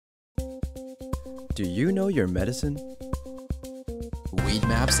Do you know your medicine? Weed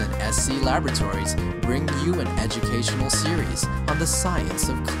Maps and SC Laboratories bring you an educational series on the science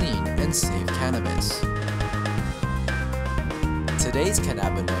of clean and safe cannabis. Today's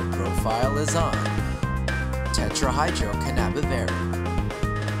cannabinoid profile is on tetrahydrocannabivarin.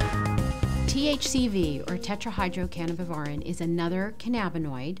 THCV, or tetrahydrocannabivarin, is another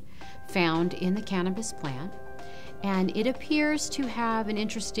cannabinoid found in the cannabis plant, and it appears to have an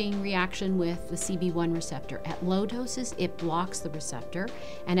interesting reaction with the CB1 receptor. At low doses, it blocks the receptor,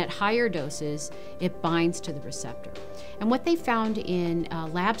 and at higher doses, it binds to the receptor. And what they found in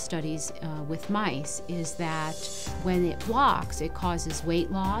lab studies with mice is that when it blocks, it causes weight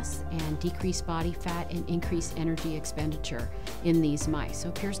loss and decreased body fat and increased energy expenditure in these mice. So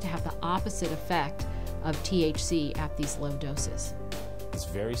it appears to have the opposite effect of THC at these low doses. It's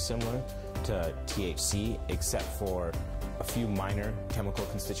very similar to THC except for a few minor chemical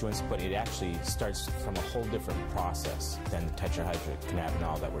constituents, but it actually starts from a whole different process than the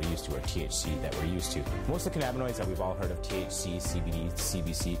tetrahydrocannabinol that we're used to, or THC that we're used to. Most of the cannabinoids that we've all heard of, THC, CBD,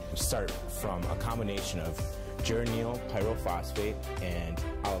 CBC, start from a combination of geranyl pyrophosphate and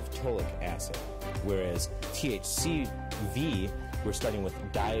aliphtolic acid, whereas THCV, we're starting with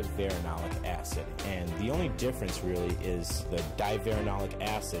divarenolic acid, and the only difference really is the divarenolic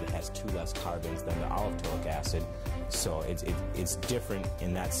acid has 2 less carbons than the aliphtolic acid, so it's different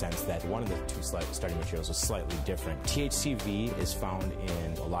in that sense that one of the 2 starting materials is slightly different. THCV is found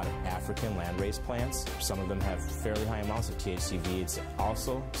in a lot of African landrace plants. Some of them have fairly high amounts of THCV. It's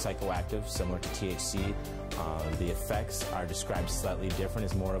also psychoactive, similar to THC. The effects are described slightly different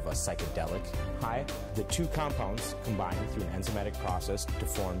as more of a psychedelic high. The 2 compounds combine through an enzymatic process to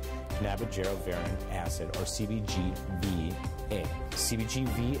form cannabigerovaric acid, or CBGVA.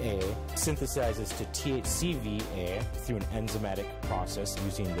 CBGVA synthesizes to THCVA through an enzymatic process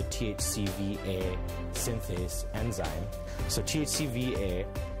using the THCVA synthase enzyme. So THCVA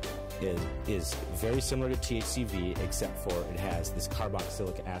is very similar to THCV, except for it has this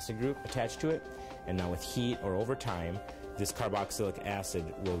carboxylic acid group attached to it, and now with heat or over time, this carboxylic acid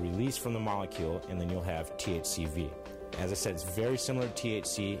will release from the molecule, and then you'll have THCV. As I said, it's very similar to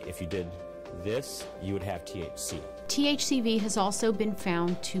THC. If you did this, you would have THC. THCV has also been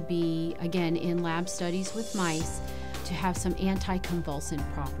found to be, again, in lab studies with mice, to have some anticonvulsant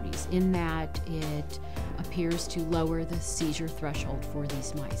properties in that it appears to lower the seizure threshold for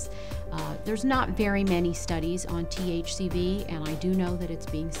these mice. There's not very many studies on THCV, and I do know that it's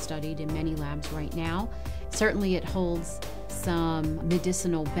being studied in many labs right now. Certainly it holds some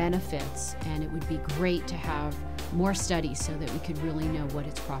medicinal benefits, and it would be great to have more studies so that we could really know what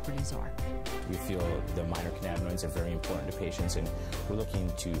its properties are. We feel the minor cannabinoids are very important to patients, and we're looking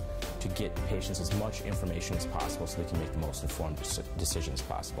to get patients as much information as possible so they can make the most informed decisions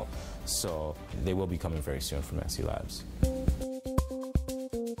possible. So they will be coming very soon from SC Labs.